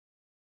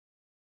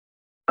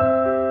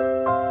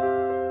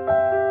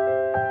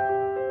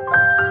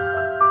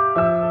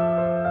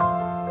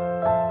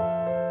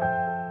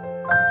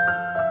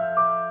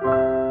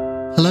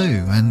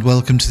and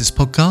welcome to this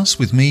podcast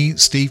with me,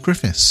 Steve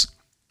Griffiths.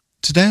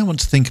 Today I want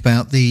to think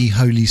about the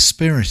Holy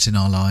Spirit in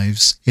our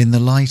lives in the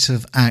light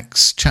of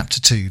Acts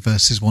chapter 2,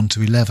 verses 1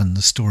 to 11,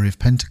 the story of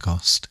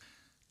Pentecost.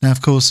 Now,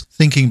 of course,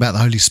 thinking about the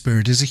Holy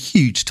Spirit is a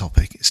huge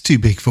topic. It's too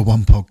big for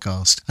one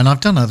podcast, and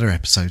I've done other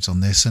episodes on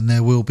this, and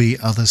there will be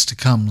others to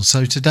come.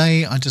 So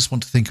today I just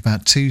want to think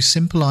about two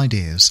simple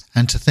ideas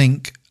and to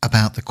think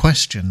about the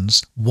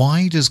questions: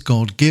 why does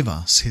God give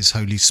us His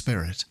Holy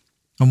Spirit?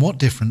 And what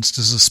difference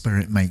does the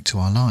Spirit make to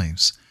our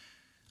lives?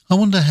 I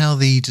wonder how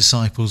the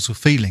disciples were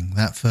feeling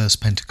that first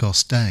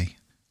Pentecost day.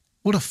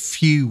 What a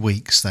few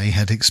weeks they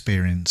had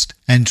experienced,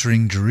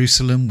 entering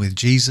Jerusalem with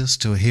Jesus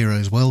to a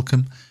hero's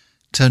welcome,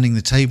 turning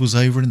the tables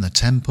over in the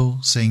temple,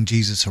 seeing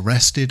Jesus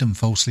arrested and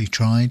falsely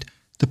tried,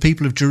 the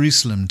people of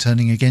Jerusalem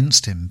turning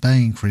against him,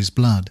 baying for his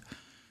blood,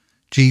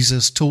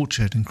 Jesus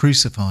tortured and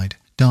crucified,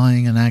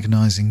 dying an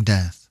agonizing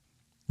death,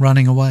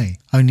 running away,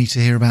 only to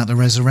hear about the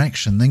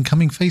resurrection, then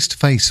coming face to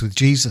face with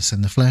Jesus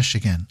in the flesh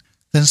again,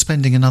 then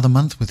spending another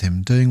month with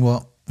him, doing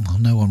what,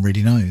 no one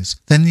really knows,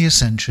 then the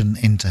ascension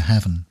into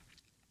heaven.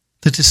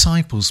 The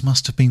disciples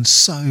must have been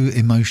so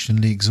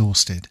emotionally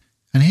exhausted,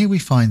 and here we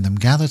find them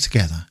gathered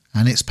together,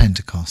 and it's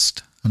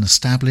Pentecost, an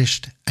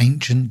established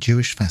ancient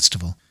Jewish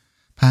festival.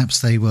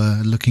 Perhaps they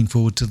were looking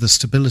forward to the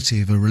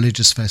stability of a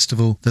religious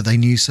festival that they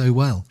knew so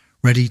well,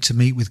 ready to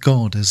meet with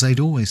God as they'd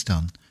always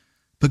done.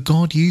 But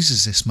God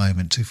uses this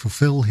moment to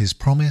fulfill his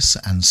promise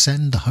and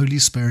send the Holy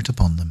Spirit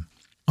upon them.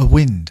 A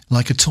wind,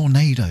 like a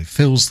tornado,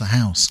 fills the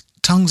house.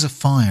 Tongues of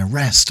fire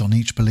rest on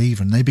each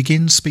believer, and they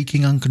begin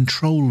speaking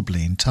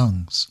uncontrollably in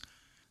tongues.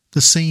 The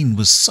scene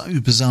was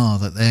so bizarre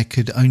that there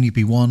could only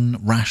be one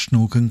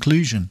rational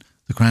conclusion.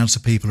 The crowds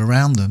of people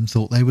around them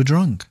thought they were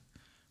drunk.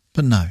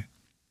 But no.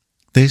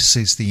 This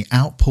is the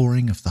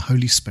outpouring of the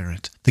Holy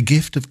Spirit, the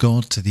gift of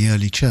God to the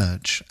early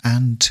church,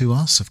 and to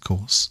us, of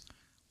course.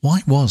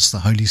 Why was the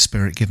Holy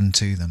Spirit given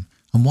to them?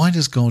 And why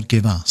does God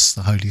give us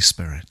the Holy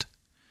Spirit?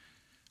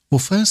 Well,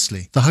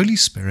 firstly, the Holy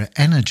Spirit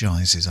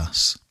energises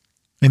us.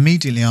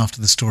 Immediately after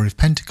the story of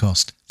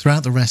Pentecost,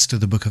 throughout the rest of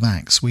the book of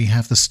Acts, we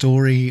have the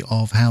story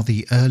of how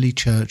the early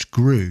church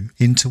grew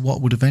into what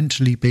would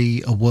eventually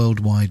be a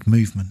worldwide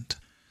movement.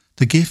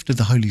 The gift of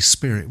the Holy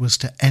Spirit was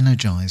to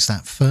energise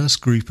that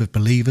first group of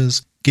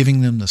believers, giving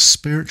them the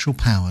spiritual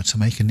power to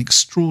make an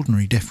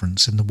extraordinary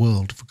difference in the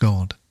world for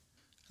God.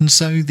 And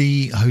so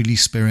the Holy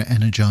Spirit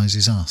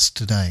energises us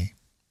today.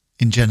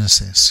 In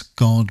Genesis,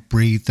 God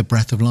breathed the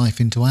breath of life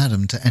into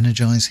Adam to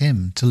energise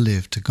him to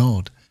live to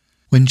God.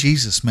 When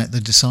Jesus met the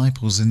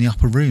disciples in the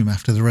upper room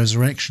after the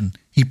resurrection,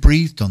 he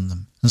breathed on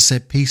them and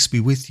said, "Peace be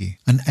with you,"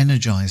 and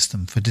energised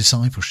them for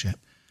discipleship.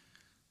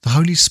 The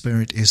Holy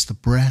Spirit is the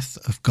breath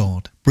of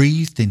God,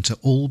 breathed into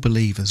all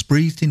believers,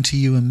 breathed into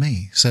you and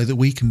me, so that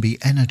we can be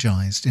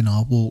energised in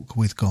our walk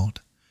with God.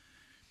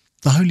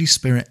 The Holy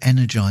Spirit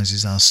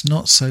energises us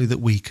not so that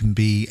we can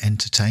be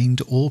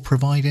entertained or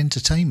provide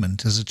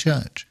entertainment as a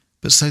church,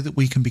 but so that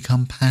we can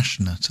become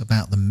passionate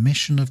about the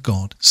mission of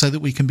God, so that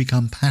we can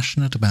become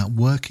passionate about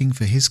working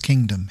for his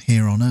kingdom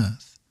here on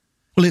earth.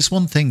 Well, it's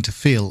one thing to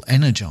feel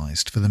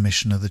energised for the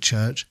mission of the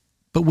church,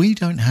 but we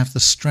don't have the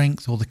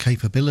strength or the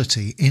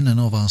capability in and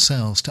of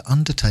ourselves to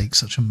undertake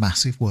such a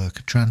massive work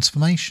of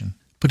transformation.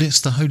 But it's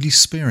the Holy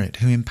Spirit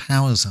who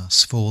empowers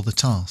us for the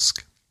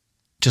task.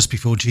 Just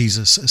before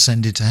Jesus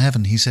ascended to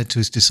heaven, he said to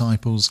his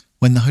disciples,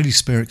 "When the Holy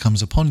Spirit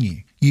comes upon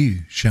you,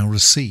 you shall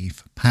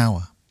receive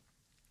power."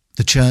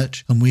 The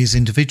church and we as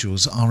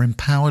individuals are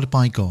empowered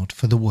by God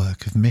for the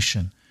work of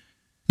mission.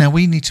 Now,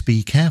 we need to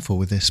be careful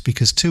with this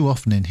because too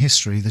often in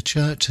history the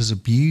church has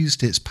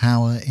abused its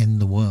power in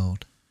the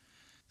world.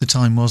 The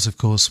time was, of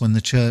course, when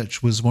the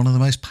church was one of the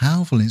most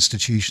powerful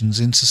institutions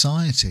in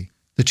society.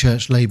 The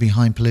church lay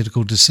behind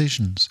political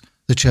decisions.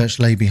 The church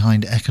lay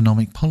behind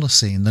economic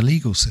policy and the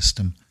legal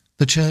system.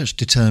 The church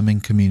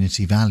determined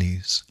community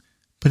values.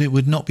 But it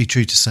would not be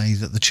true to say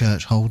that the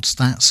church holds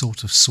that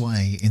sort of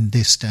sway in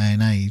this day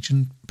and age,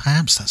 and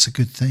perhaps that's a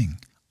good thing.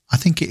 I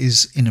think it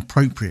is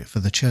inappropriate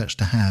for the church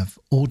to have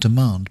or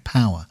demand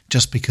power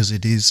just because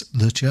it is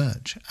the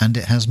church and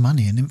it has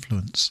money and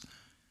influence.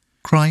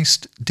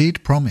 Christ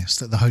did promise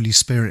that the Holy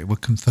Spirit would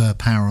confer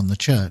power on the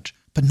church,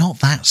 but not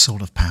that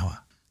sort of power.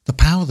 The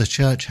power the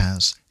church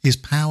has is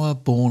power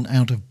born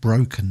out of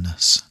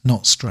brokenness,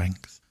 not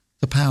strength.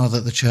 The power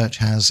that the church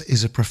has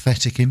is a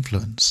prophetic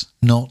influence,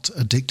 not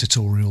a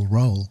dictatorial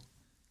role.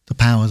 The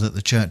power that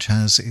the church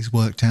has is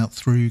worked out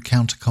through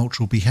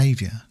countercultural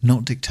behaviour,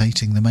 not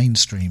dictating the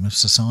mainstream of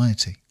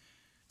society.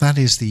 That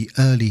is the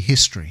early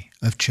history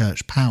of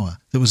church power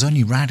that was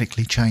only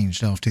radically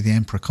changed after the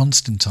Emperor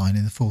Constantine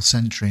in the 4th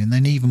century, and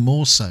then even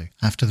more so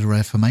after the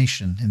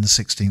Reformation in the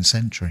 16th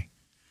century.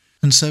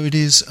 And so it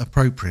is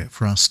appropriate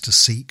for us to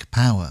seek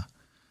power,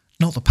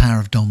 not the power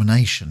of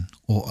domination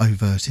or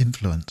overt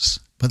influence,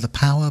 but the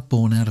power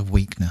born out of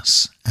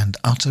weakness and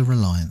utter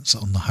reliance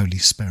on the Holy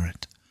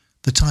Spirit,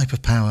 the type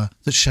of power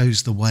that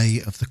shows the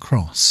way of the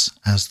cross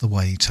as the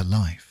way to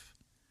life.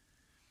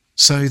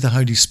 So the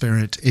Holy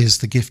Spirit is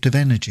the gift of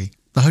energy.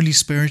 The Holy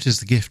Spirit is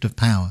the gift of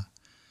power.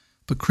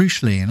 But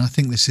crucially, and I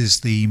think this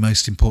is the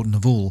most important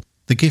of all,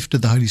 the gift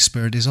of the Holy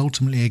Spirit is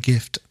ultimately a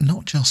gift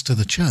not just to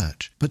the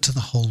church, but to the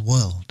whole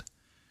world.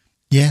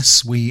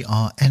 Yes, we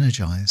are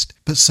energized,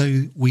 but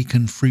so we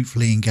can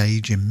fruitfully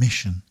engage in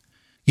mission.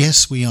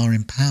 Yes, we are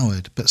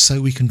empowered, but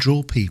so we can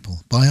draw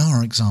people, by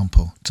our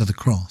example, to the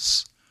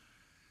cross.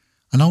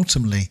 And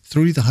ultimately,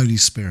 through the Holy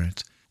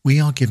Spirit, we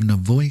are given a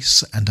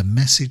voice and a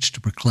message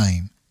to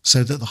proclaim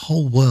so that the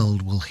whole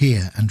world will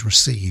hear and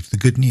receive the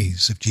good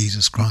news of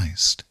Jesus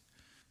Christ.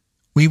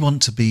 We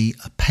want to be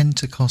a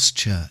Pentecost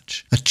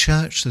church, a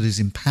church that is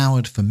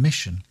empowered for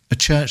mission, a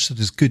church that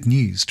has good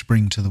news to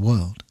bring to the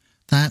world.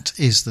 That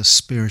is the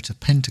spirit of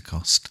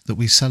Pentecost that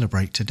we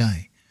celebrate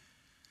today.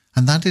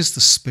 And that is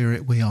the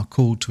spirit we are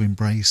called to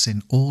embrace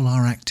in all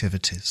our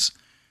activities.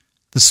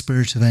 The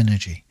spirit of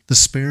energy, the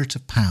spirit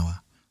of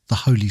power, the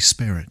Holy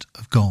Spirit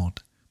of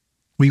God.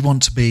 We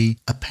want to be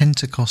a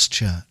Pentecost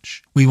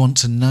church. We want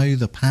to know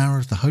the power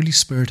of the Holy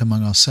Spirit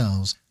among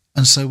ourselves,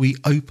 and so we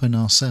open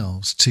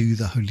ourselves to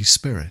the Holy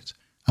Spirit,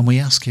 and we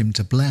ask him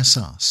to bless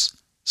us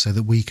so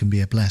that we can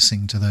be a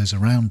blessing to those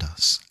around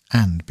us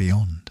and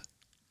beyond.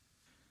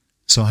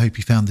 So I hope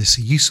you found this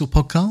a useful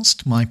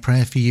podcast. My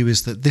prayer for you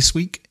is that this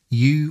week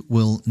you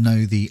will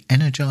know the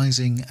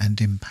energizing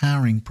and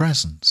empowering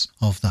presence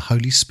of the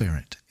Holy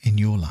Spirit in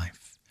your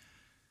life.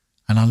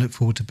 And I look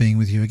forward to being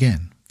with you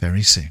again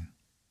very soon.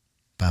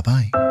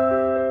 Bye-bye.